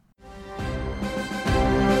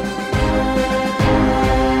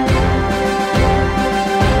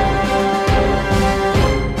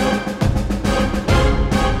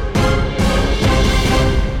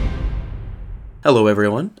Hello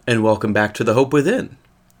everyone, and welcome back to The Hope Within.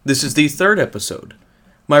 This is the third episode.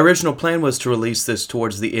 My original plan was to release this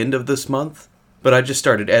towards the end of this month, but I just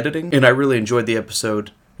started editing, and I really enjoyed the episode,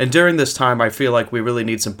 and during this time I feel like we really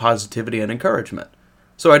need some positivity and encouragement,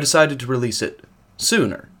 so I decided to release it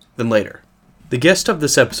sooner than later. The guest of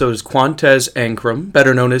this episode is Ancrum,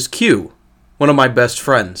 better known as Q, one of my best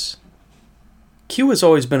friends. Q has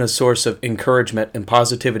always been a source of encouragement and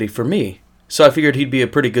positivity for me, so I figured he'd be a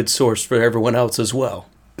pretty good source for everyone else as well.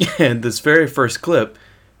 And this very first clip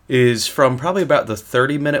is from probably about the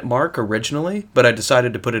 30-minute mark originally, but I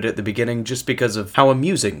decided to put it at the beginning just because of how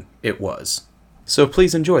amusing it was. So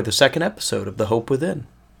please enjoy the second episode of The Hope Within.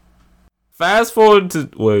 Fast forward to...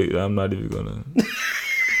 Wait, I'm not even gonna...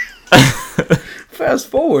 Fast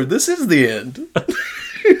forward, this is the end.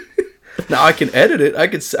 Now I can edit it. I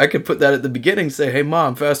could put that at the beginning, say, hey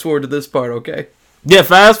mom, fast forward to this part, okay? Yeah,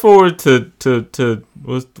 fast forward to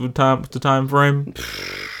what's the time frame?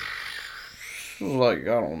 Like,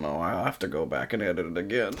 I don't know. I have to go back and edit it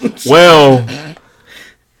again. Well,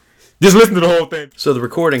 just listen to the whole thing. So the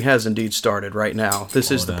recording has indeed started right now.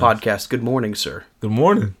 This is the podcast. Good morning, sir. Good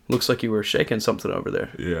morning. Looks like you were shaking something over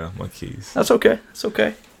there. Yeah, my keys. That's okay. That's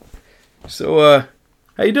okay. So,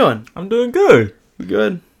 how you doing? I'm doing good. You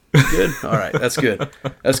good? Good? All right. That's good.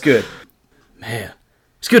 That's good. Man,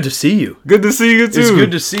 it's good to see you. Good to see you, too. It's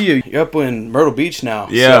good to see you. You're up in Myrtle Beach now.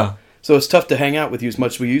 Yeah. So it's tough to hang out with you as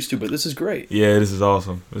much as we used to, but this is great. Yeah, this is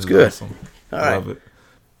awesome. This is good. Awesome. All I right. love it.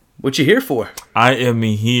 What you here for? I am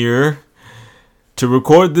here to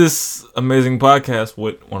record this amazing podcast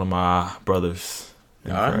with one of my brothers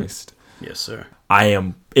in Christ. Yes, sir. I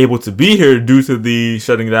am able to be here due to the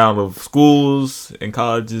shutting down of schools and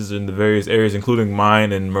colleges in the various areas, including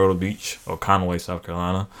mine in Myrtle Beach or Conway, South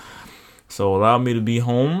Carolina. So allow me to be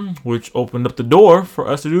home, which opened up the door for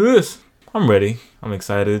us to do this. I'm ready. I'm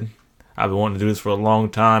excited. I've been wanting to do this for a long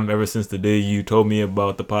time, ever since the day you told me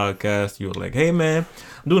about the podcast. You were like, hey, man,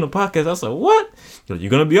 I'm doing a podcast. I said, what? You're like,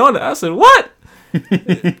 you're going to be on it. I said, what?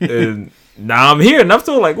 And now I'm here, and I'm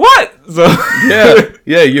still like, what? So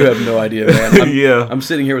yeah, you have no idea, man. I'm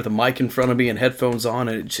sitting here with a mic in front of me and headphones on,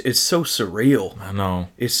 and it's so surreal. I know.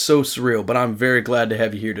 It's so surreal, but I'm very glad to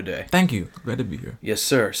have you here today. Thank you. Glad to be here. Yes,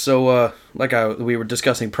 sir. So, we were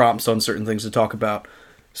discussing prompts on certain things to talk about.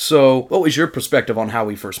 So, what was your perspective on how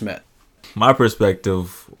we first met? My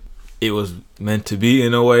perspective, it was meant to be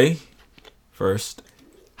in a way. First,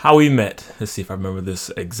 how we met. Let's see if I remember this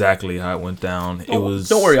exactly how it went down.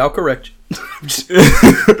 Don't worry, I'll correct you.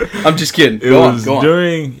 I'm just kidding. Go on.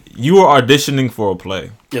 During you were auditioning for a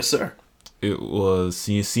play. Yes, sir. It was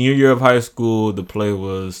senior year of high school. The play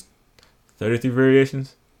was 33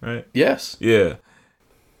 Variations, right? Yes. Yeah.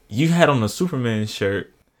 You had on a Superman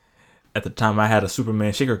shirt. At the time, I had a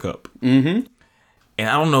Superman shaker cup. Mm-hmm. And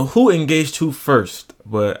I don't know who engaged who first,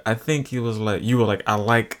 but I think it was like, you were like, I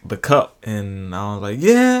like the cup. And I was like,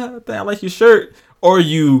 yeah, I like your shirt. Or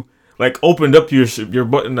you like opened up your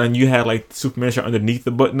button and you had like Superman shirt underneath the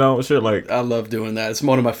button on shirt. Like, I love doing that. It's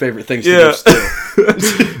one of my favorite things to do still.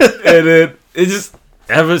 And then it just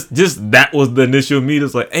that was the initial meet.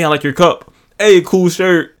 It's like, hey, I like your cup. Hey, cool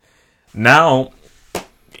shirt. Now,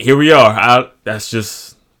 here we are. That was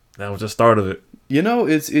just the start of it. You know,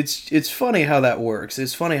 it's funny how that works.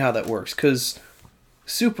 It's funny how that works because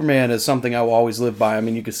Superman is something I will always live by. I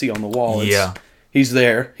mean, you can see on the wall. He's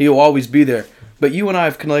there. He will always be there. But you and I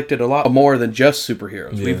have collected a lot more than just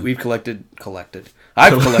superheroes. Yeah. We've collected.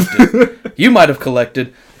 I've collected. You might have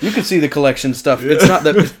collected. You can see the collection stuff. It's not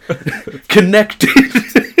that connected.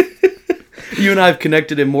 You and I have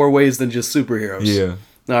connected in more ways than just superheroes. Yeah.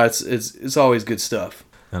 No, it's always good stuff.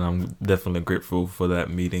 And I'm definitely grateful for that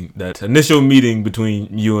meeting, that initial meeting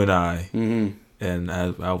between you and I, and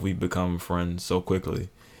how we become friends so quickly,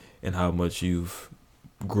 and how much you've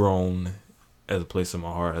grown as a place in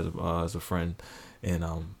my heart as a friend. And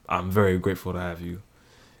I'm very grateful to have you.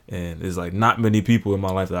 And there's like not many people in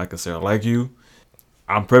my life that I can say I like you.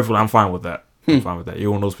 I'm fine with that. I'm fine with that.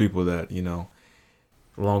 You're one of those people that, you know,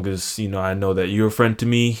 as long as, you know, I know that you're a friend to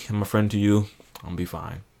me, I'm a friend to you, I'll be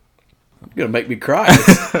fine. You're going to make me cry.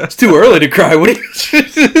 It's too early to cry.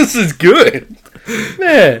 This is good.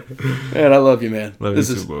 Man, I love you, man. Love you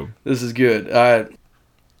too, bro. This is good.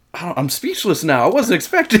 I'm speechless now. I wasn't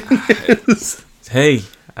expecting this. Hey,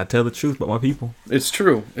 I tell the truth about my people. It's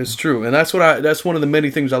true. It's true. And that's one of the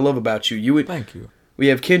many things I love about you. Thank you. We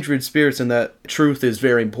have kindred spirits, and that truth is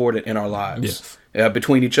very important in our lives. Yes.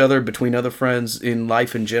 Between each other, between other friends, in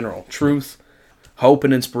life in general. Truth, hope,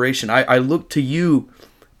 and inspiration. I look to you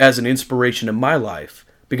as an inspiration in my life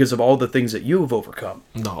because of all the things that you have overcome.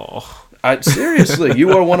 No. Seriously, you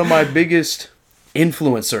are one of my biggest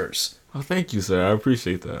influencers Oh, thank you, sir. I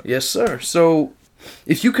appreciate that. Yes, sir. So,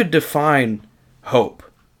 if you could define hope,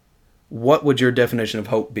 what would your definition of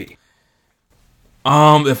hope be?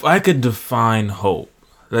 If I could define hope,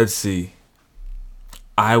 let's see.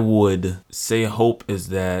 I would say hope is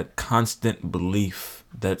that constant belief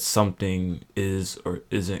that something is or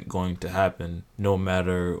isn't going to happen, no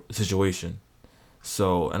matter the situation.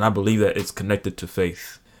 So, and I believe that it's connected to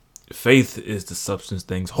faith. Faith is the substance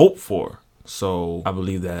things hope for. So I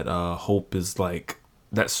believe that hope is like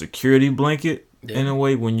that security blanket in a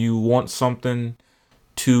way when you want something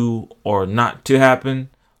to or not to happen.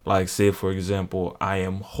 Like, say, for example, I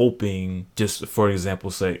am hoping, just for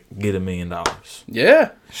example's sake, get $1 million.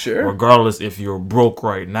 Yeah, sure. Regardless if you're broke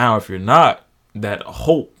right now, if you're not, that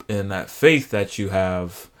hope and that faith that you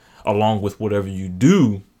have, along with whatever you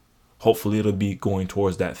do, hopefully it'll be going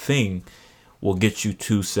towards that thing, will get you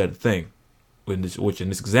to said thing, which in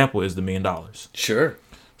this example is the $1 million. Sure.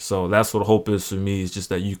 So that's what hope is for me, is just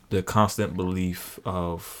that the constant belief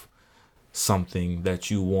of something that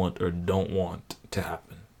you want or don't want to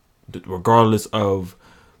happen, regardless of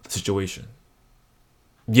the situation.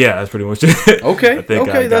 Yeah, that's pretty much it. Okay. I think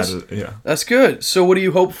okay, that's good. So what do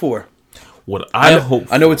you hope for? What I hope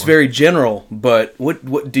for, I know it's very general, but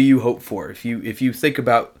what do you hope for? If you think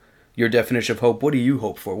about your definition of hope, what do you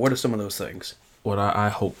hope for? What are some of those things? What I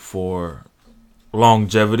hope for,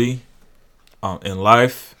 longevity in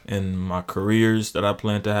life, in my careers that I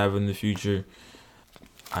plan to have in the future.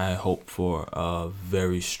 I hope for a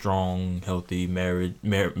very strong, healthy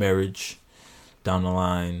marriage down the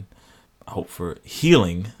line. I hope for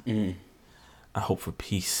healing. I hope for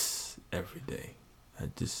peace every day.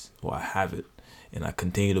 I have it, and I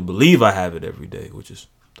continue to believe I have it every day, which is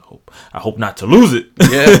the hope. I hope not to lose it.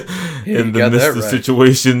 In the midst of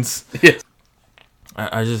situations. Yeah.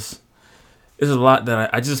 There's a lot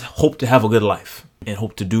that I just hope to have a good life and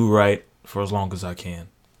hope to do right for as long as I can.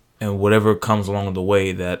 And whatever comes along the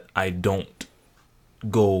way, that I don't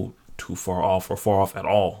go too far off or far off at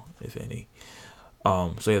all, if any.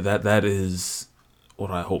 So yeah, that is what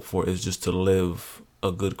I hope for, is just to live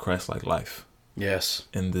a good Christ-like life. Yes.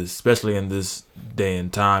 Especially in this day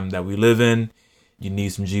and time that we live in, you need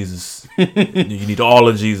some Jesus. You need all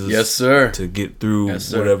of Jesus. Yes, sir. To get through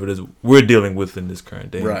whatever it is we're dealing with in this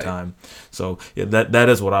current day and time. So yeah, that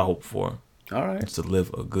is what I hope for. All right. It's to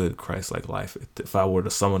live a good Christ-like life. If I were to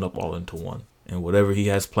sum it up all into one. And whatever he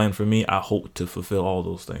has planned for me, I hope to fulfill all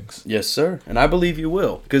those things. Yes, sir. And I believe you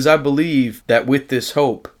will. Because I believe that with this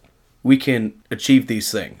hope, we can achieve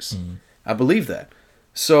these things. Mm-hmm. I believe that.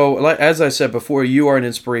 So, as I said before, you are an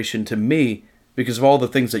inspiration to me because of all the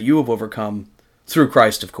things that you have overcome through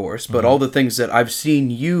Christ, of course, but all the things that I've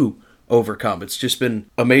seen you overcome. It's just been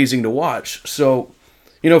amazing to watch. So,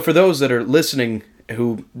 for those that are listening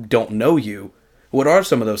who don't know you, what are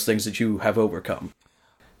some of those things that you have overcome?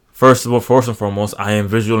 First and foremost, I am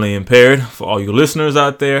visually impaired. For all you listeners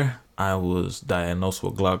out there, I was diagnosed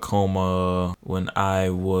with glaucoma when I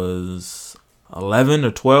was 11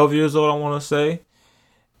 or 12 years old, I want to say.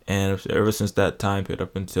 And ever since that time period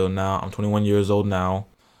up until now, I'm 21 years old now.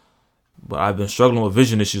 But I've been struggling with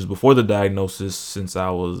vision issues before the diagnosis since I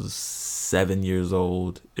was 7 years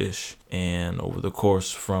old-ish. And over the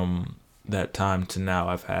course from that time to now,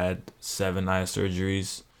 I've had 7 eye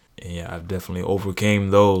surgeries. And yeah, I've definitely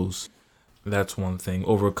overcame those. That's one thing.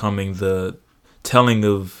 Overcoming the telling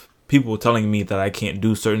of people telling me that I can't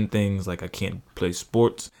do certain things, like I can't play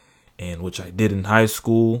sports, and which I did in high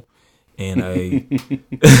school. And I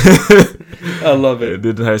love it. I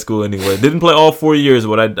did in high school anyway. Didn't play all 4 years,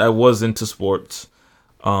 but I was into sports,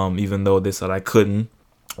 even though they said I couldn't.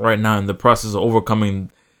 Right now, in the process of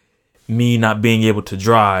overcoming me not being able to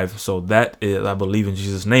drive. So that is, I believe in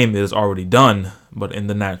Jesus' name, it is already done. But in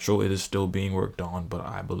the natural, it is still being worked on. But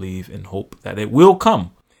I believe and hope that it will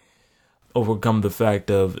come. Overcome the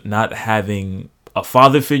fact of not having a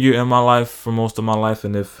father figure in my life for most of my life.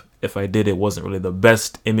 And if I did, it wasn't really the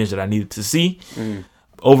best image that I needed to see.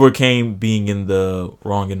 Overcame being in the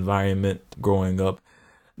wrong environment growing up.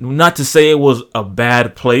 Not to say it was a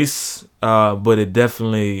bad place, but it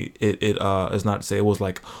definitely is not to say it was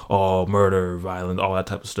like murder, violence, all that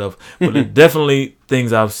type of stuff. But it definitely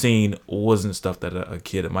things I've seen wasn't stuff that a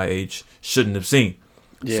kid at my age shouldn't have seen.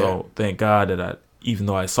 Yeah. So thank God that even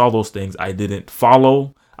though I saw those things, I didn't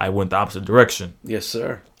follow. I went the opposite direction. Yes,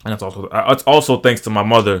 sir. And it's also thanks to my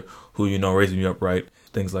mother who raised me up right,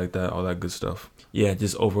 things like that, all that good stuff. Yeah,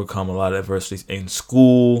 just overcome a lot of adversities in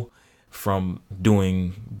school. From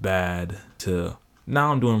doing bad to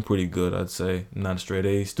now I'm doing pretty good, I'd say. Not a straight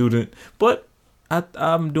A student, but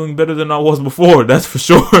I'm doing better than I was before. That's for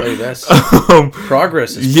sure. Hey, that's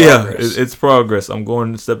progress is progress. It's progress. I'm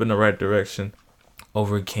going to step in the right direction.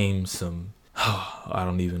 Overcame some. I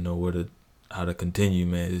don't even know how to continue,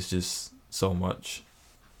 man. It's just so much.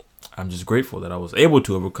 I'm just grateful that I was able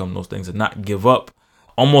to overcome those things and not give up.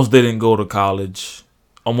 Almost didn't go to college.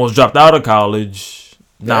 Almost dropped out of college.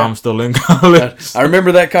 Now I'm still in college. I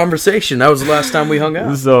remember that conversation. That was the last time we hung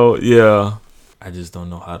out. So, yeah. I just don't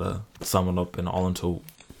know how to sum it up all into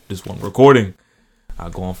this one recording. I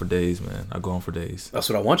go on for days, man. I go on for days. That's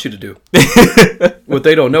what I want you to do. What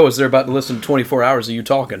they don't know is they're about to listen to 24 hours of you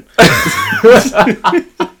talking.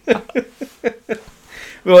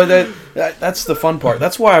 Well, that's the fun part.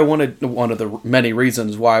 That's why I wanted, one of the many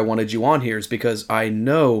reasons why I wanted you on here is because I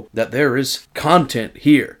know that there is content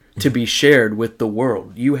here to be shared with the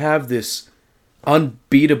world. You have this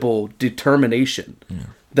unbeatable determination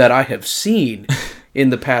that I have seen in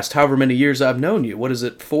the past however many years I've known you. What is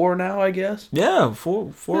it, 4 now, I guess? Yeah,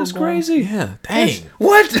 4. That's crazy. Yeah, dang.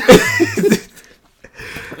 What?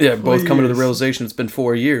 Yeah, both coming to the realization it's been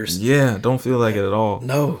 4 years. Yeah, don't feel like it at all.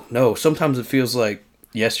 No. Sometimes it feels like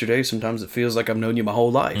yesterday. Sometimes it feels like I've known you my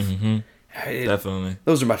whole life. Mm-hmm. Definitely.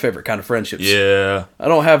 Those are my favorite kind of friendships. Yeah. I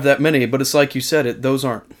don't have that many, but it's like you said, those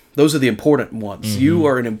are the important ones. Mm-hmm. You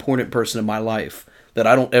are an important person in my life that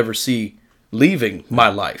I don't ever see leaving my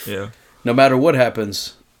life. Yeah. No matter what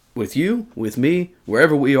happens with you, with me,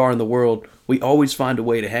 wherever we are in the world, we always find a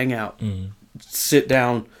way to hang out, sit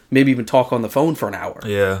down, maybe even talk on the phone for an hour.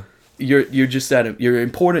 Yeah. You're just you're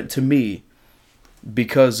important to me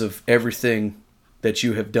because of everything that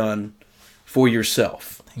you have done for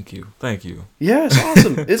yourself. Thank you. Yeah, it's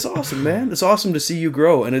awesome. It's awesome, man. It's awesome to see you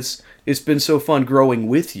grow, and it's been so fun growing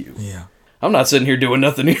with you. Yeah. I'm not sitting here doing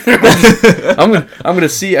nothing either.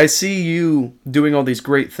 I see you doing all these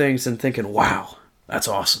great things and thinking, wow, that's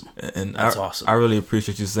awesome. And that's awesome. I really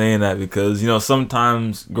appreciate you saying that because,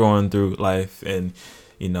 sometimes growing through life and,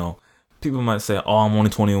 people might say, oh, I'm only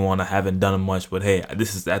 21. I haven't done much. But, hey,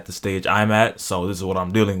 this is at the stage I'm at. So this is what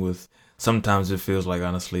I'm dealing with. Sometimes it feels like,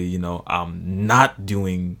 honestly, I'm not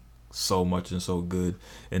doing so much and so good.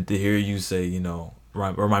 And to hear you say,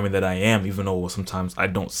 remind me that I am, even though sometimes I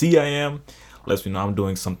don't see I am, lets me know I'm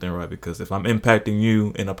doing something right. Because if I'm impacting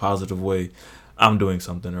you in a positive way, I'm doing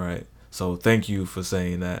something right. So thank you for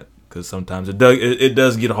saying that. Because sometimes it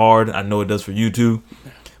does get hard. I know it does for you too.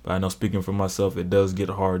 But I know speaking for myself, it does get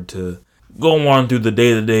hard to go on through the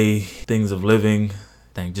day-to-day things of living.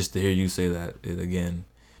 Just to hear you say that, it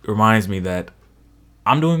reminds me that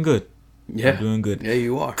I'm doing good. Yeah, I'm doing good. Yeah,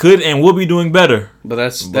 you are. Could and will be doing better. But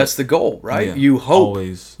that's the goal, right? Yeah, you hope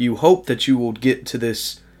that you will get to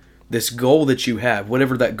this goal that you have,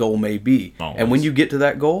 whatever that goal may be. Always. And when you get to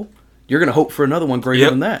that goal, you're going to hope for another one greater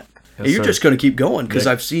than that. Yes, and you're sir. just going to keep going because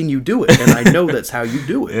I've seen you do it, and I know that's how you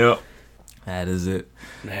do it. Yeah, that is it.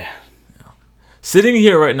 Yeah. Sitting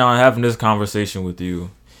here right now and having this conversation with you,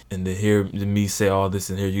 and to hear me say all this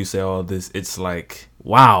and hear you say all this, it's like,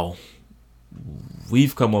 wow,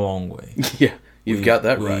 we've come a long way. Yeah, you've got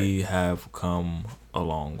that right. We have come a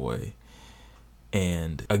long way.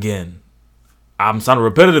 And again, I'm sounding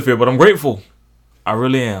repetitive here, but I'm grateful. I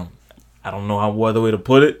really am. I don't know what other way to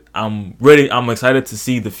put it. I'm ready. I'm excited to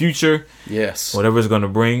see the future. Yes. Whatever it's going to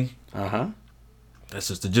bring. Uh-huh. That's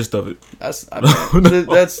just the gist of it. That's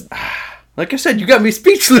like I said, you got me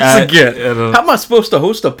speechless again. How am I supposed to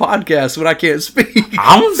host a podcast when I can't speak?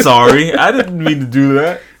 I'm sorry. I didn't mean to do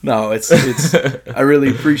that. No, it's I really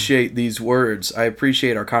appreciate these words. I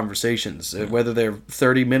appreciate our conversations, whether they're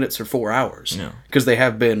 30 minutes or 4 hours. Because they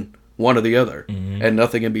have been one or the other, and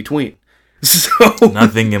nothing in between. So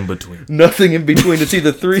nothing in between. Nothing in between. It's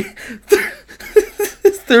either 30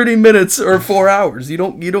 minutes or 4 hours. You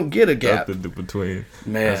don't get a gap. Nothing in between.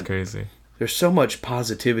 Man, that's crazy. There's so much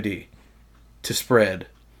positivity to spread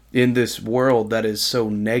in this world that is so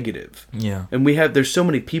negative. Yeah. And there's so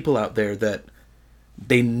many people out there that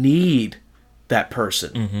they need that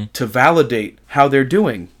person to validate how they're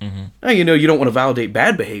doing. Now, you don't want to validate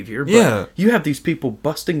bad behavior, but you have these people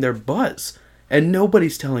busting their butts and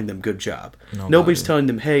nobody's telling them good job. Nobody's telling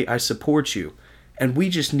them, hey, I support you. And we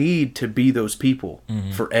just need to be those people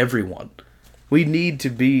for everyone. We need to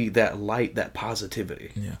be that light, that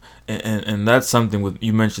positivity. Yeah, and that's something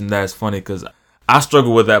you mentioned that's funny because I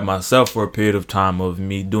struggle with that myself for a period of time of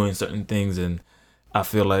me doing certain things and I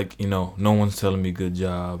feel like, no one's telling me good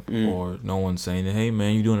job or no one's saying, hey,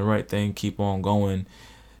 man, you're doing the right thing. Keep on going.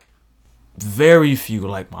 Very few,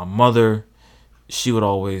 like my mother, she would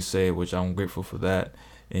always say, which I'm grateful for that.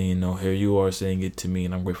 And, here you are saying it to me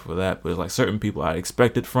and I'm grateful for that. But it's like certain people I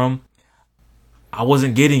expected from, I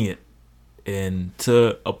wasn't getting it. And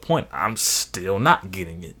to a point, I'm still not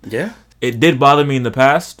getting it. Yeah. It did bother me in the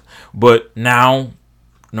past, but now,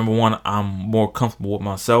 number one, I'm more comfortable with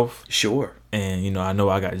myself. Sure. And, I know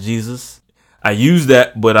I got Jesus. I use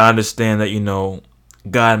that, but I understand that,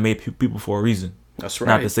 God made people for a reason. That's right.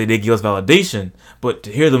 Not to say they give us validation, but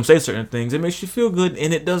to hear them say certain things, it makes you feel good,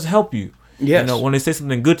 and it does help you. Yes. When they say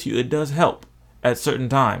something good to you, it does help at certain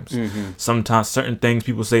times. Mm-hmm. Sometimes certain things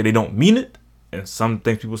people say they don't mean it, and some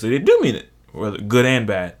things people say they do mean it, whether good and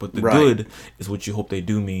bad. But the good is what you hope they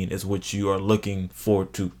do mean, is what you are looking for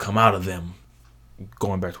to come out of them.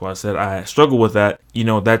 Going back to what I said, I struggle with that.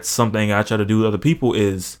 That's something I try to do with other people,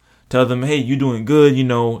 is tell them, hey, you're doing good,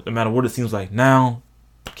 no matter what it seems like now,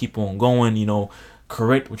 keep on going,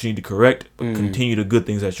 correct what you need to correct, but continue the good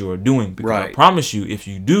things that you are doing. Because I promise you, if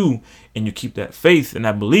you do, and you keep that faith and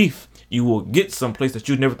that belief, you will get someplace that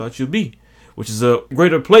you never thought you'd be, which is a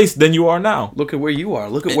greater place than you are now. Look at where you are.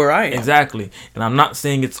 Look at where I am. Exactly. And I'm not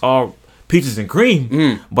saying it's all peaches and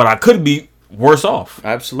cream, but I could be worse off.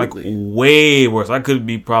 Absolutely. Like, way worse. I could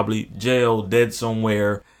be probably jailed, dead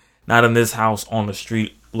somewhere, not in this house, on the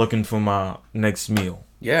street, looking for my next meal.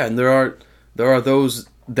 Yeah, and there are those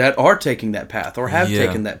that are taking that path or have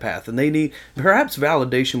taken that path, and they need, perhaps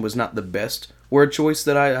validation was not the best word choice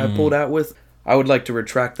that I pulled out with. I would like to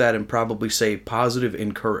retract that and probably say positive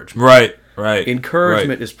encouragement. Right.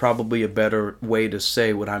 Encouragement is probably a better way to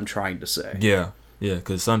say what I'm trying to say. Yeah,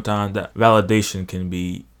 because sometimes that validation can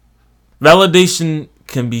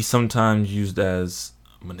be sometimes used as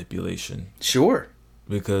manipulation. Sure.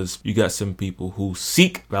 Because you got some people who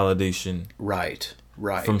seek validation Right.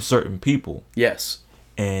 from certain people. Yes.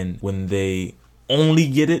 And when they only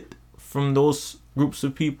get it from those groups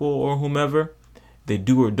of people or whomever, they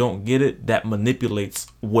do or don't get it, that manipulates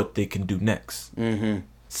what they can do next. Mm-hmm.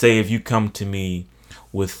 Say if you come to me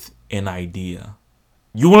with an idea,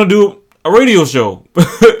 you want to do a radio show.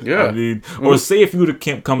 Yeah. Or say if you would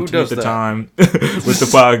have come to me at the time with the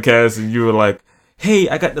podcast, and you were like, hey,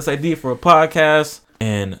 I got this idea for a podcast,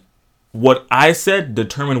 and what I said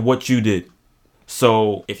determined what you did.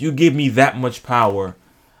 So if you give me that much power,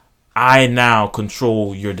 I now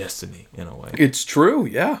control your destiny in a way. It's true,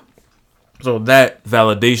 yeah. So that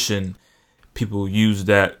validation, people use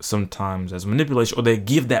that sometimes as manipulation, or they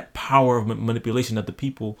give that power of manipulation to the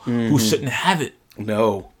people who shouldn't have it.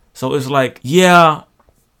 No. So it's like, yeah,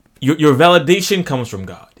 your validation comes from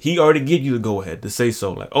God. He already gave you the go ahead to say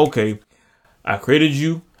so. Like, okay, I created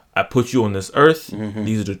you. I put you on this earth.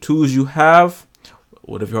 These are the tools you have.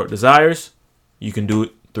 Whatever your heart desires, you can do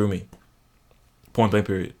it through me. Point blank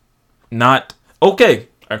period. Not, okay,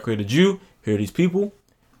 I created you. Here are these people.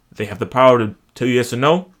 They have the power to tell you yes or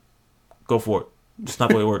no. Go for it. That's not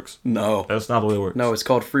the way it works. No. That's not the way it works. No, it's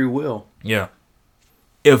called free will. Yeah.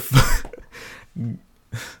 If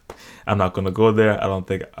I'm not going to go there. I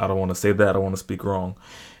don't want to say that. I don't want to speak wrong.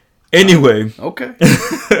 Anyway. Okay.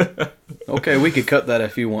 Okay, we could cut that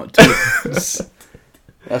if you want to.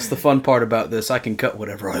 That's the fun part about this. I can cut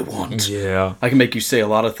whatever I want. Yeah. I can make you say a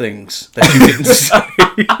lot of things that you didn't say.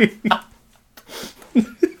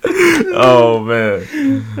 Oh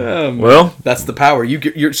man. Well, that's the power.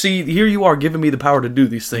 You're see, here you are giving me the power to do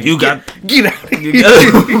these things. Get out of here.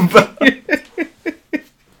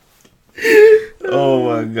 Oh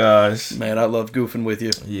my gosh. Man, I love goofing with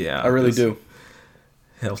you. Yeah. I really do.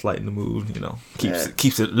 Helps lighten the mood,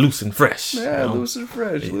 keeps it loose and fresh. Yeah, loose and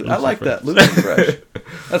fresh. Yeah, I like that. Loose and fresh.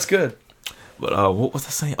 That's good. But what was I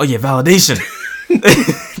saying? Oh yeah, validation.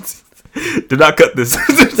 Did not cut this.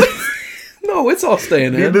 No, it's all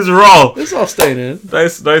staying in. This is raw. It's all staying in.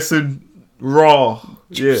 Nice and raw.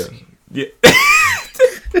 Juicy. Yeah.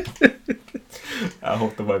 I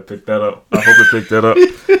hope the mic picked that up. I hope it picked that up.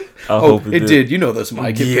 I hope it did. You know this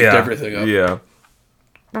mic. It picked everything up.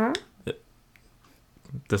 Yeah.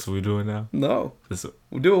 That's what we're doing now? No.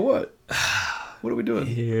 We're doing what? What are we doing?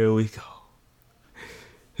 Here we go.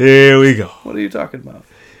 Here we go. What are you talking about?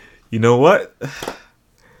 You know what?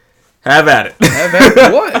 Have at it. Have at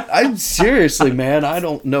it. What? I'm seriously, man. I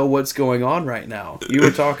don't know what's going on right now. You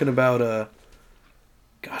were talking about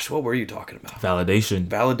gosh, what were you talking about? Validation.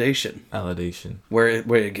 Where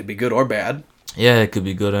it could be good or bad. Yeah, it could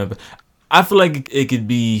be good or bad. I feel like it could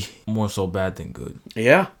be more so bad than good.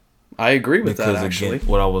 Yeah, I agree with that, because actually. again,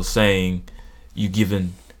 what I was saying, you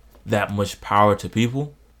giving that much power to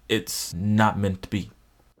people, it's not meant to be.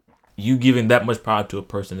 You giving that much power to a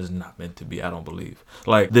person is not meant to be, I don't believe.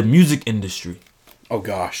 Like, the music industry. Oh,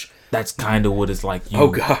 gosh. That's kind of what it's like. Oh,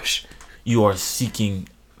 gosh. You are seeking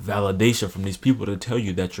validation from these people to tell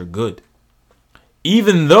you that you're good.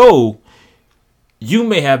 Even though You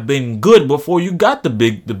may have been good before you got the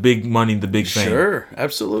big money, the big fame. Sure,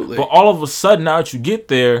 absolutely. But all of a sudden, now that you get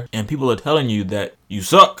there and people are telling you that you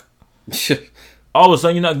suck, all of a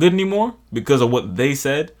sudden you're not good anymore because of what they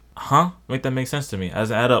said. Make that make sense to me.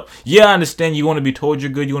 As I add up. Yeah, I understand you want to be told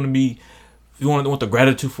you're good. You want the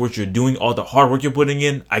gratitude for what you're doing, all the hard work you're putting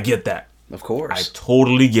in. I get that. Of course. I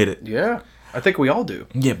totally get it. Yeah, I think we all do.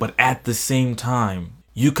 Yeah, but at the same time,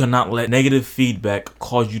 you cannot let negative feedback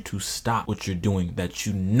cause you to stop what you're doing that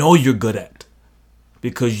you know you're good at.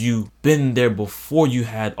 Because you've been there before you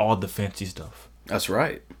had all the fancy stuff. That's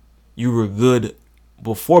right. You were good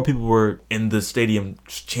before people were in the stadium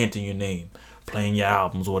chanting your name, playing your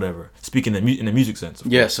albums or whatever. Speaking in the music sense.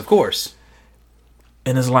 Yes, of course.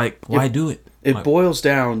 And it's like, why do it? It boils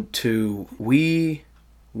down to we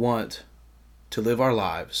want to live our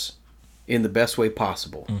lives in the best way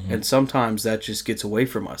possible. Mm-hmm. And sometimes that just gets away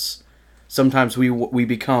from us. Sometimes we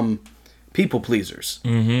become people pleasers.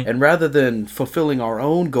 Mm-hmm. And rather than fulfilling our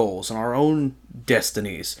own goals and our own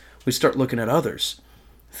destinies, we start looking at others,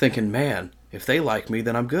 thinking, man, if they like me,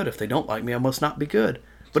 then I'm good. If they don't like me, I must not be good.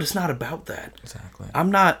 But it's not about that. Exactly.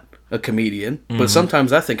 I'm not a comedian, but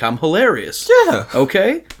sometimes I think I'm hilarious. Yeah.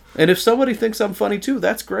 Okay? And if somebody thinks I'm funny too,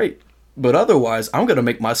 that's great. But otherwise, I'm going to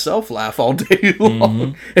make myself laugh all day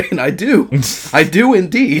long. And I do. I do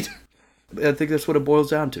indeed. I think that's what it boils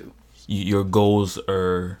down to. Your goals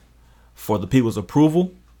are for the people's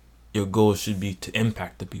approval. Your goals should be to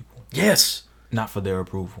impact the people. Yes. Not for their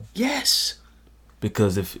approval. Yes.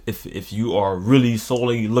 Because if you are really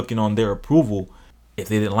solely looking on their approval, if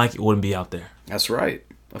they didn't like it, wouldn't be out there. That's right.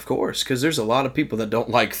 Of course. Because there's a lot of people that don't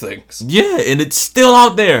like things. Yeah, and it's still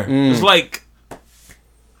out there. It's like,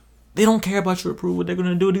 they don't care about your approval. They're going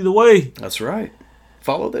to do it either way. That's right.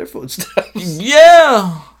 Follow their footsteps.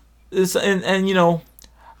 Yeah. And you know,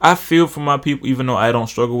 I feel for my people, even though I don't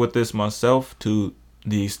struggle with this myself to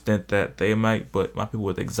the extent that they might, but my people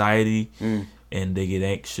with anxiety and they get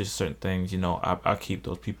anxious, certain things, you know, I keep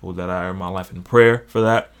those people that are in my life in prayer for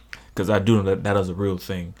that, because I do know that is a real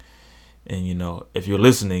thing. And, you know, if you're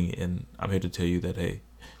listening, and I'm here to tell you that, hey,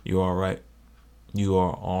 you're all right. You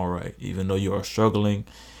are all right. Even though you are struggling,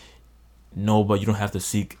 you don't have to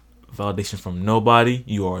seek validation from nobody.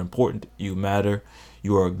 You are important. You matter.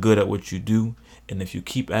 You are good at what you do. And if you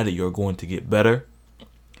keep at it, you're going to get better.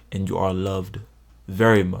 And you are loved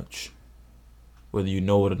very much. Whether you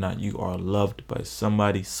know it or not, you are loved by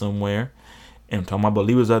somebody somewhere. And I'm talking about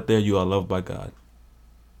believers out there, you are loved by God.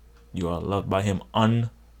 You are loved by Him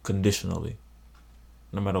unconditionally.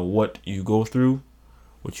 No matter what you go through,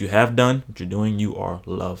 what you have done, what you're doing, you are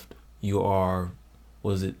loved. You are,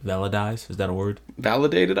 was it validized? Is that a word?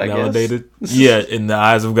 Validated, I guess. Validated? Yeah, in the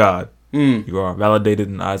eyes of God. You are validated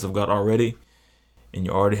in the eyes of God already, and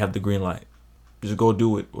you already have the green light. Just go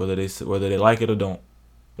do it, whether they like it or don't.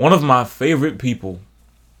 One of my favorite people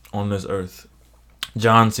on this earth,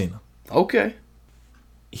 John Cena. Okay.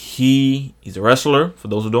 He's a wrestler. For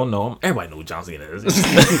those who don't know him, everybody knows who John Cena is.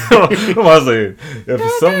 What am I saying? Yeah, for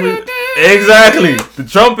some reason, exactly, the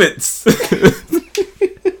trumpets.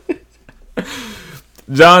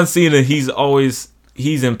 John Cena,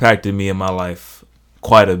 he's impacted me in my life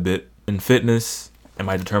quite a bit in fitness and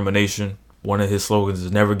my determination. One of his slogans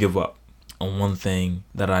is never give up. And one thing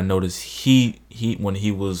that I noticed, he when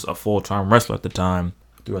he was a full-time wrestler at the time,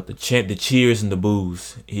 throughout the cheers and the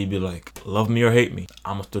boos, he'd be like, love me or hate me,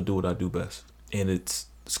 I'm gonna still do what I do best. And it's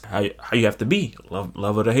how you have to be.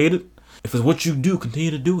 Love it or hate it. If it's what you do, continue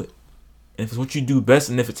to do it. And if it's what you do best,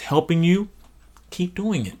 and if it's helping you, keep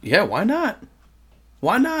doing it. Yeah, why not?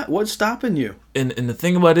 Why not? What's stopping you? And the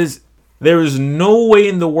thing about it is, there is no way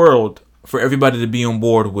in the world for everybody to be on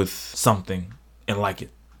board with something and like it.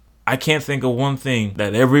 I can't think of one thing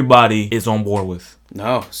that everybody is on board with.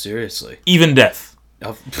 No, seriously. Even death.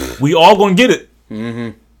 We all gonna get it.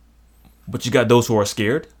 Mm-hmm. But you got those who are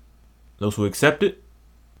scared, those who accept it,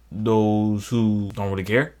 those who don't really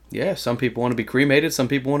care. Yeah, some people want to be cremated, some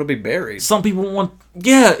people want to be buried. Some people want...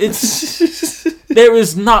 Yeah, it's... There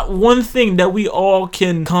is not one thing that we all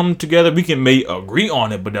can come together. We may agree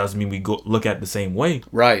on it, but that doesn't mean we go look at it the same way.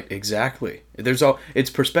 Right, exactly. It's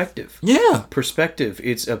perspective. Yeah. Perspective,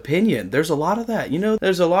 it's opinion. There's a lot of that. You know,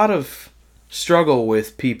 there's a lot of struggle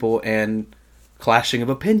with people and clashing of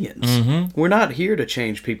opinions. Mm-hmm. We're not here to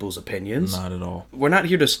change people's opinions. Not at all. We're not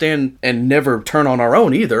here to stand and never turn on our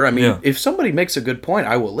own either. I mean, if somebody makes a good point,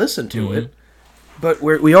 I will listen to it. But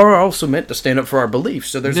we are also meant to stand up for our beliefs.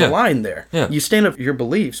 So there's a line there. Yeah. You stand up for your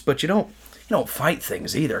beliefs, but you don't fight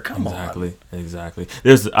things either. Come on. Exactly.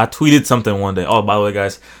 I tweeted something one day. Oh, by the way,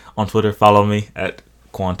 guys, on Twitter, follow me at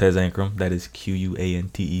Quantez Ancrum. That is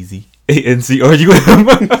QUANTEZ ANCRUM.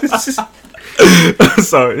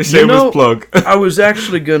 Sorry, shameless plug. I was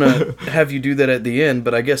actually going to have you do that at the end,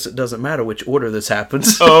 but I guess it doesn't matter which order this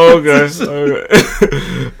happens. Oh, okay.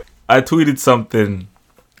 I tweeted something,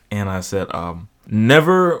 and I said,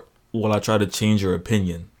 never will I try to change your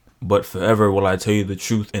opinion, but forever will I tell you the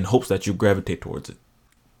truth in hopes that you gravitate towards it.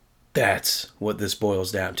 That's what this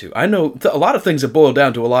boils down to. I know a lot of things that boil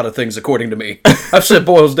down to a lot of things, according to me. I've said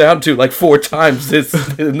boils down to like 4 times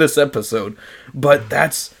in this episode. But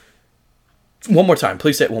that's... One more time.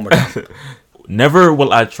 Please say it one more time. Never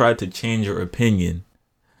will I try to change your opinion,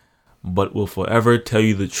 but will forever tell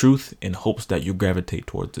you the truth in hopes that you gravitate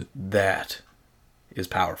towards it. That is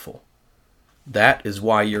powerful. That is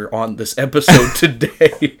why you're on this episode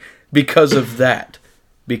today. Because of that.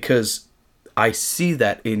 Because I see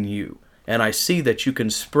that in you. And I see that you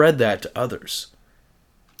can spread that to others.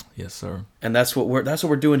 Yes, sir. And that's what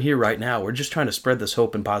we're doing here right now. We're just trying to spread this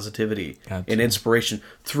hope and positivity and inspiration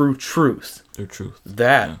through truth. Through truth.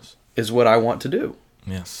 That is what I want to do.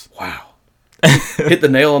 Yes. Wow. Hit the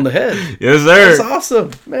nail on the head. Yes, sir. That's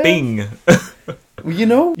awesome, man. Bing.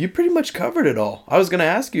 You pretty much covered it all. I was going to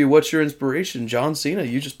ask you, what's your inspiration? John Cena,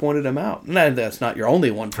 you just pointed him out. Nah, that's not your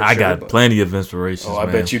only one for sure. I got plenty of inspirations, I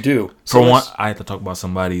bet you do. For one, I have to talk about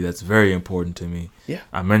somebody that's very important to me. Yeah.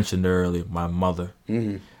 I mentioned earlier, my mother.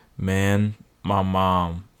 Mm-hmm. Man, my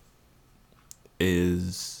mom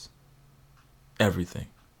is everything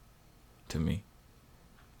to me.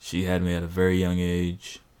 She had me at a very young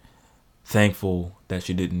age. Thankful that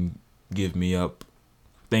she didn't give me up.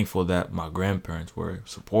 Thankful that my grandparents were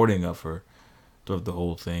supporting of her through the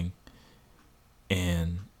whole thing.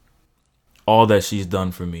 And all that she's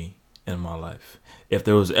done for me in my life. If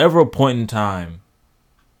there was ever a point in time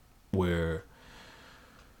where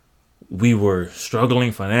we were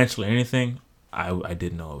struggling financially or anything, I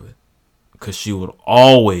didn't know of it. Because she would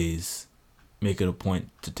always make it a point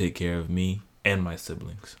to take care of me and my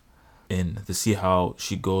siblings. And to see how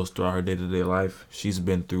she goes throughout her day-to-day life, she's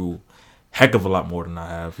been through heck of a lot more than I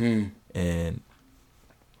have. And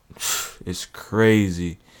it's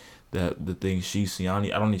crazy that the things she's seen. I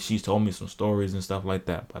don't know, she's told me some stories and stuff like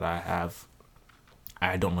that, but I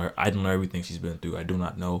don't know everything she's been through. I do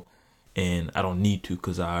not know, and I don't need to,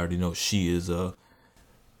 because I already know she's a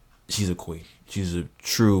queen. She's a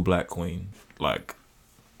true black queen. Like,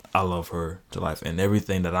 I love her to life, and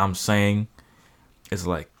everything that I'm saying is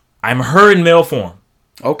like, I'm her in male form.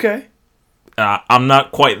 Okay. I'm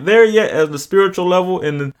not quite there yet at the spiritual level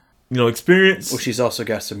and the experience. Well, she's also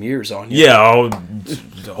got some years on you. Yeah,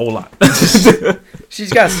 a whole lot.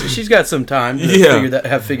 she's got some time to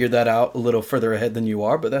have figured that out a little further ahead than you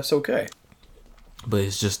are, but that's okay. But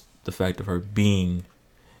it's just the fact of her being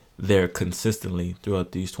there consistently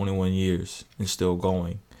throughout these 21 years and still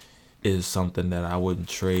going is something that I wouldn't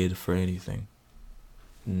trade for anything.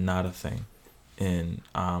 Not a thing. And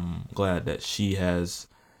I'm glad that she has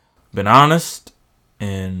been honest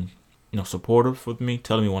and supportive with me,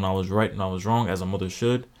 telling me when I was right and I was wrong, as a mother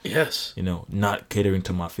should. Yes. Not catering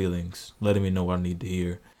to my feelings, letting me know what I need to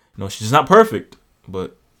hear. She's not perfect,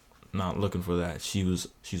 but not looking for that. She's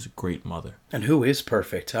a great mother. And who is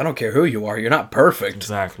perfect? I don't care who you are. You're not perfect.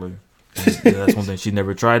 Exactly. And that's one thing she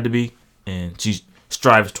never tried to be, and she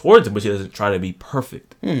strives towards it, but she doesn't try to be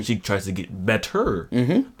perfect. She tries to get better,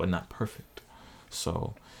 but not perfect.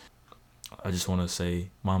 So I just want to say,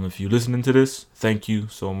 Mom, if you're listening to this, thank you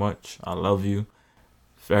so much. I love you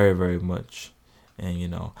very, very much.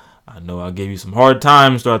 And, I know I gave you some hard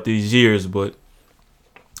times throughout these years, but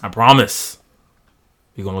I promise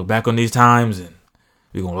we're going to look back on these times and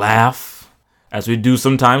we're going to laugh, as we do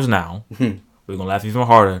sometimes now. We're going to laugh even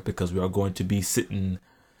harder, because we are going to be sitting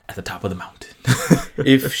at the top of the mountain.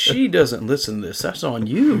 If she doesn't listen to this, that's on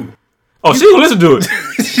you. Oh, she gonna listen to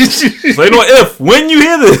it. So when you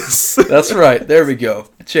hear this. That's right. There we go.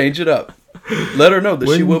 Change it up. Let her know that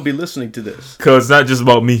she will be listening to this. Because it's not just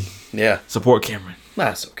about me. Yeah. Support Cameron.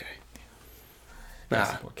 That's okay.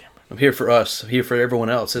 Support Cameron. I'm here for us. I'm here for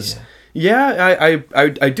everyone else.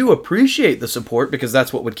 I do appreciate the support, because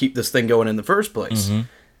that's what would keep this thing going in the first place.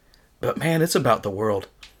 But man, it's about the world.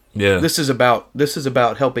 Yeah. This is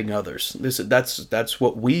about helping others. That's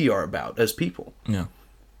what we are about as people. Yeah.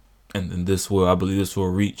 And I believe this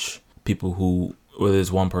will reach people who, whether it's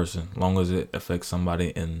one person, as long as it affects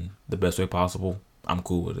somebody in the best way possible, I'm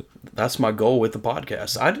cool with it. That's my goal with the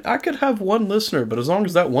podcast. I could have one listener, but as long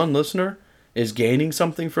as that one listener is gaining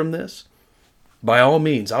something from this, by all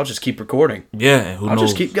means, I'll just keep recording. Yeah, and who knows? I'll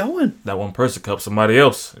just keep going. That one person could help somebody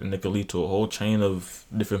else, and it could lead to a whole chain of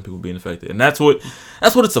different people being affected. And that's what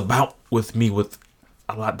it's about with me, with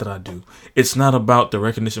a lot that I do. It's not about the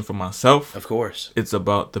recognition for myself. Of course. It's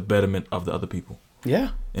about the betterment of the other people.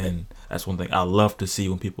 Yeah. And that's one thing I love to see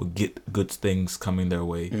when people get good things coming their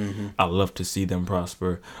way. Mm-hmm. I love to see them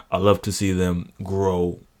prosper. I love to see them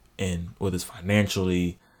grow in, whether it's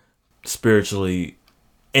financially, spiritually,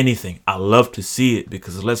 anything. I love to see it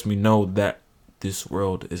because it lets me know that this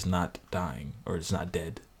world is not dying, or it's not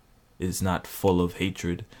dead. It's not full of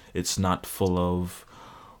hatred. It's not full of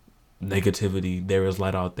negativity. There is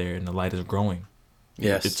light out there, and the light is growing.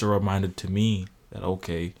 Yes. It's a reminder to me that,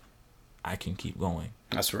 okay, I can keep going.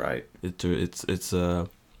 That's right. It's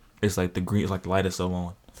like the green, it's like the light is still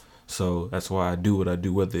on. So that's why I do what I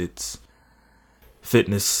do, whether it's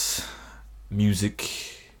fitness, music,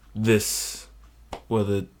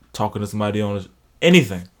 whether talking to somebody on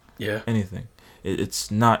anything. Yeah. Anything. It's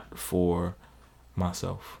not for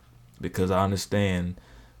myself, because I understand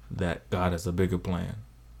that God has a bigger plan.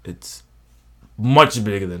 It's much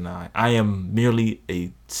bigger than I. I am merely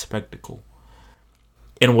a spectacle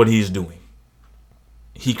in what He's doing.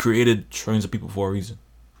 He created trillions of people for a reason.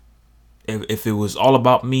 If it was all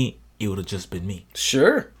about me, it would have just been me.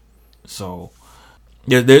 Sure. So,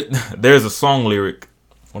 there's a song lyric,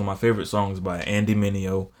 one of my favorite songs by Andy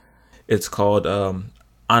Mineo. It's called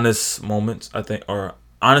Honest Moments, I think, or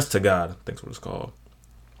Honest to God, I think is what it's called.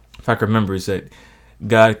 If I can remember, it said,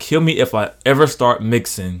 God, kill me if I ever start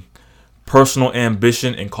mixing personal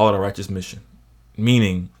ambition and call it a righteous mission.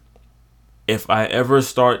 Meaning, if I ever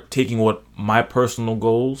start taking what my personal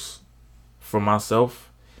goals for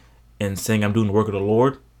myself and saying I'm doing the work of the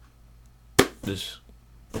Lord, just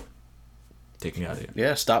take me out of here.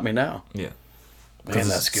 Yeah, stop me now. Yeah. Man,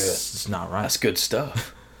 that's good. It's not right. That's good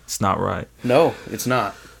stuff. It's not right. No, it's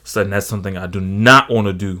not. So that's something I do not want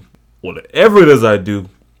to do. Whatever it is I do,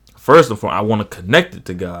 first and foremost, I want to connect it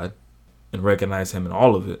to God and recognize Him in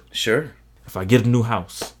all of it. Sure. If I get a new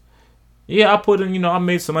house, yeah, I put in, I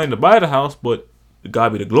made some money to buy the house, but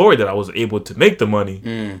God be the glory that I was able to make the money.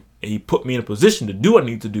 And He put me in a position to do what I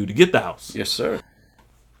need to do to get the house. Yes, sir.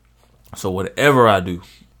 So whatever I do,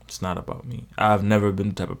 it's not about me. I've never been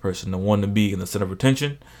the type of person to want to be in the center of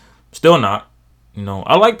attention. Still not.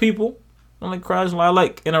 I like people. I like crowds. I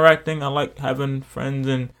like interacting. I like having friends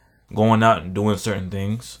and going out and doing certain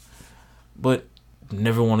things. But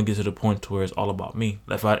never want to get to the point to where it's all about me.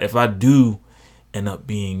 If I do end up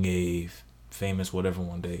being a famous whatever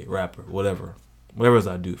one day, rapper, whatever as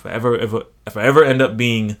I do, if I ever end up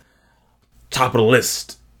being top of the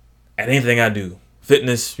list at anything I do,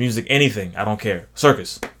 fitness, music, anything, I don't care,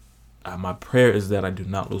 circus, my prayer is that I do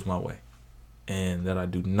not lose my way, and that I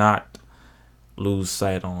do not lose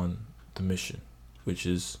sight on the mission, which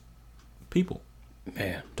is people.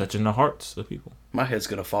 Man, touching the hearts of people. My head's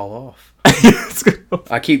gonna fall off.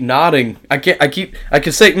 I keep nodding. I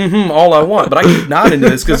can say all I want, but I keep nodding to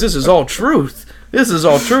this because this is all truth. This is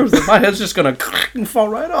all truth. And my head's just gonna fall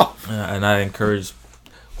right off. And I encourage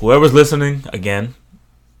whoever's listening, again,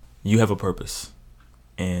 you have a purpose,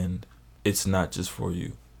 and it's not just for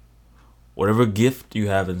you. Whatever gift you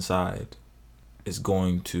have inside is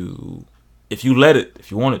going to, if you let it, if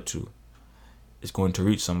you want it to, it's going to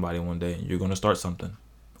reach somebody one day, and you're going to start something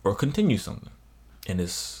or continue something, and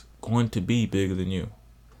it's going to be bigger than you.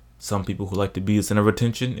 Some people who like to be the center of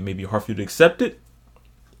attention, it may be hard for you to accept it.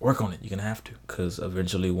 Work on it. You're going to have to, because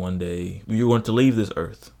eventually one day you're going to leave this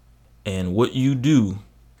earth, and what you do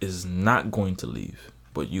is not going to leave,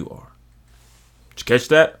 but you are. Did you catch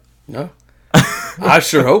that? No. I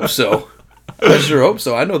sure hope so. I sure hope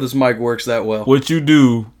so. I know this mic works that well. What you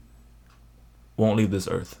do won't leave this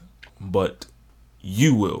earth, but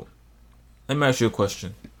you will. Let me ask you a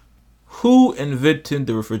question. Who invented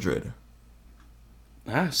the refrigerator?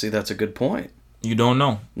 See, that's a good point. You don't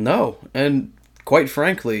know? No. And quite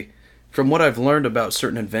frankly, from what I've learned about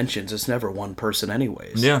certain inventions, it's never one person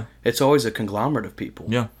anyways. Yeah. It's always a conglomerate of people.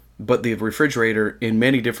 Yeah. But the refrigerator, in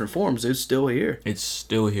many different forms, is still here. It's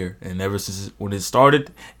still here. And ever since when it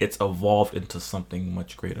started, it's evolved into something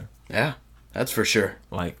much greater. Yeah, that's for sure.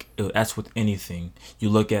 Like, that's with anything. You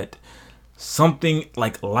look at something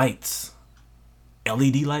like lights.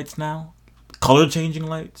 LED lights now. Color changing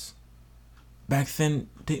lights. Back then,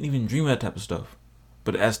 didn't even dream of that type of stuff.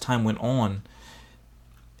 But as time went on,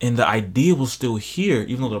 and the idea was still here,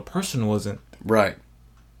 even though the person wasn't. Right.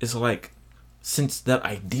 It's like, since that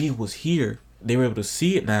idea was here, they were able to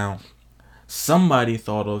see it now. Somebody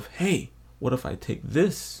thought of, hey, what if I take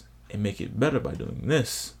this and make it better by doing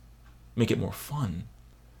this? Make it more fun.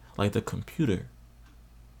 Like the computer.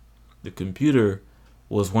 The computer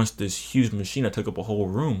was once this huge machine that took up a whole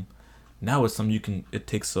room. Now it's something it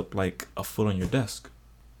takes up like a foot on your desk.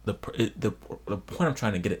 The point I'm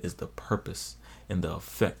trying to get at is the purpose and the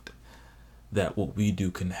effect that what we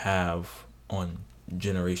do can have on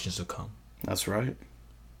generations to come. That's right.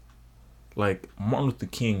 Like, Martin Luther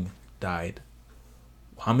King died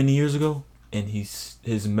how many years ago? And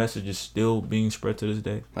his message is still being spread to this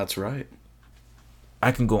day. That's right.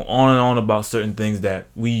 I can go on and on about certain things that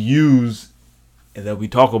we use and that we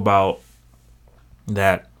talk about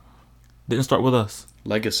that didn't start with us.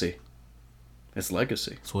 Legacy. It's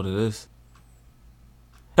legacy. That's what it is.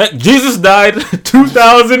 Heck, Jesus died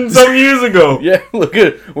 2,000 some years ago. Yeah, look at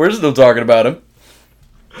it. We're still talking about him.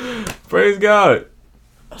 Praise God.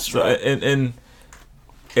 That's right. And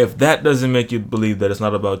if that doesn't make you believe that it's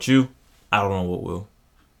not about you, I don't know what will.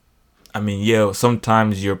 I mean, yeah,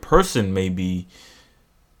 sometimes your person may be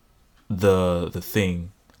the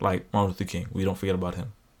thing. Like Martin Luther King. We don't forget about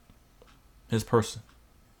him. His person.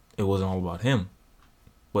 It wasn't all about him.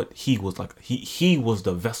 But he was like he was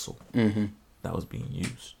the vessel that was being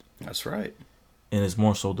used. That's right. And it's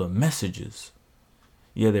more so the messages.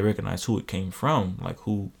 Yeah, they recognize who it came from, like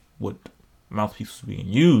what mouthpiece was being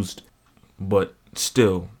used, but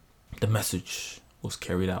still, the message was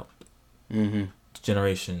carried out.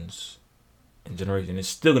 Generations and generations. It's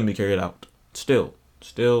still going to be carried out. Still,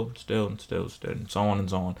 and so on and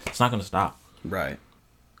so on. It's not going to stop. Right.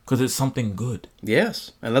 Because it's something good.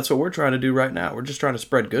 Yes, and that's what we're trying to do right now. We're just trying to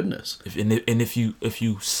spread goodness. If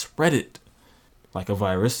you spread it like a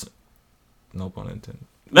virus, no pun intended.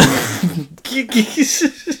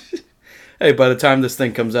 Hey, by the time this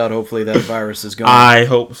thing comes out, hopefully that virus is gone. I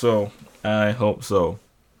hope so.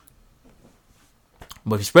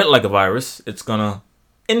 But if you spread it like a virus, it's gonna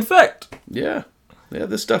infect. Yeah,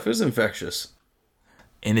 this stuff is infectious.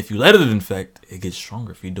 And if you let it infect, it gets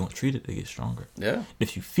stronger. If you don't treat it, it gets stronger. Yeah.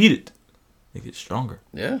 If you feed it, it gets stronger.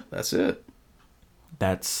 Yeah, that's it.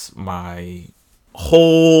 That's my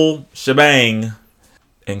whole shebang.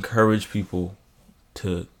 Encourage people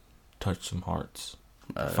to touch some hearts.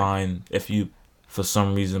 Find, if you, for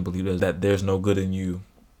some reason, believe that there's no good in you,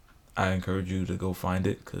 I encourage you to go find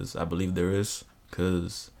it, because I believe there is.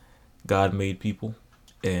 Because God made people,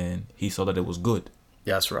 and he saw that it was good.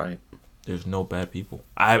 That's right. There's no bad people.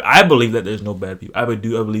 I believe that there's no bad people. I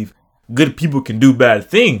believe good people can do bad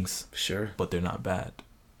things. Sure. But they're not bad.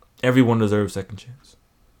 Everyone deserves second chance.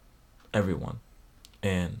 Everyone.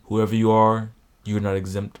 And whoever you are, you're not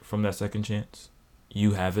exempt from that second chance.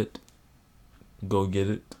 You have it. Go get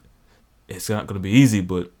it. It's not going to be easy,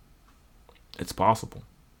 but it's possible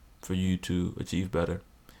for you to achieve better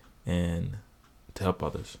and to help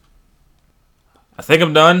others. I think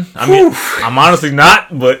I'm done. I mean, I'm honestly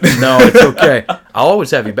not, but... No, it's okay. I'll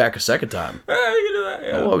always have you back a second time. You can do that,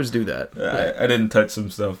 yeah. I'll always do that. I didn't touch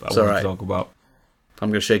some stuff I wanted to talk about. I'm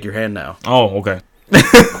going to shake your hand now. Oh, okay.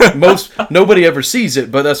 Nobody ever sees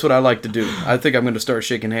it, but that's what I like to do. I think I'm going to start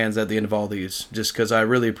shaking hands at the end of all these, just because I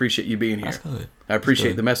really appreciate you being here. That's good. I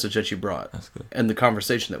appreciate the message that you brought. That's good. And the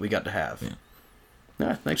conversation that we got to have.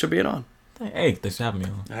 Yeah, thanks for being on. Hey, thanks for having me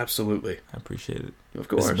on. Absolutely. I appreciate it. Of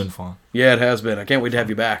course. This has been fun. Yeah, it has been. I can't wait to have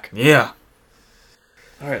you back. Yeah.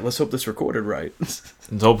 All right, let's hope this recorded right. Let's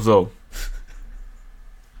hope so.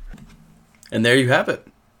 And there you have it.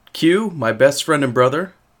 Q, my best friend and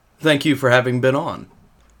brother, thank you for having been on.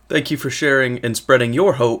 Thank you for sharing and spreading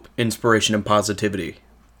your hope, inspiration, and positivity.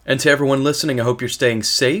 And to everyone listening, I hope you're staying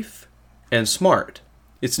safe and smart.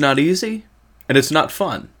 It's not easy, and it's not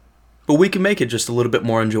fun, but we can make it just a little bit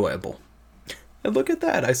more enjoyable. And look at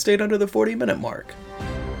that, I stayed under the 40-minute mark.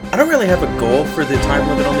 I don't really have a goal for the time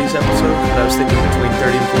limit on these episodes, but I was thinking between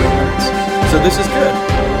 30 and 40 minutes. So this is good.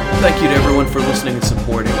 Thank you to everyone for listening and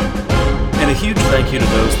supporting. And a huge thank you to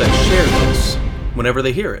those that share this whenever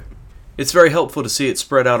they hear it. It's very helpful to see it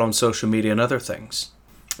spread out on social media and other things.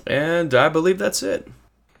 And I believe that's it.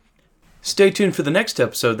 Stay tuned for the next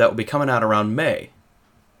episode that will be coming out around May.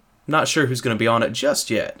 Not sure who's going to be on it just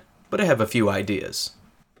yet, but I have a few ideas.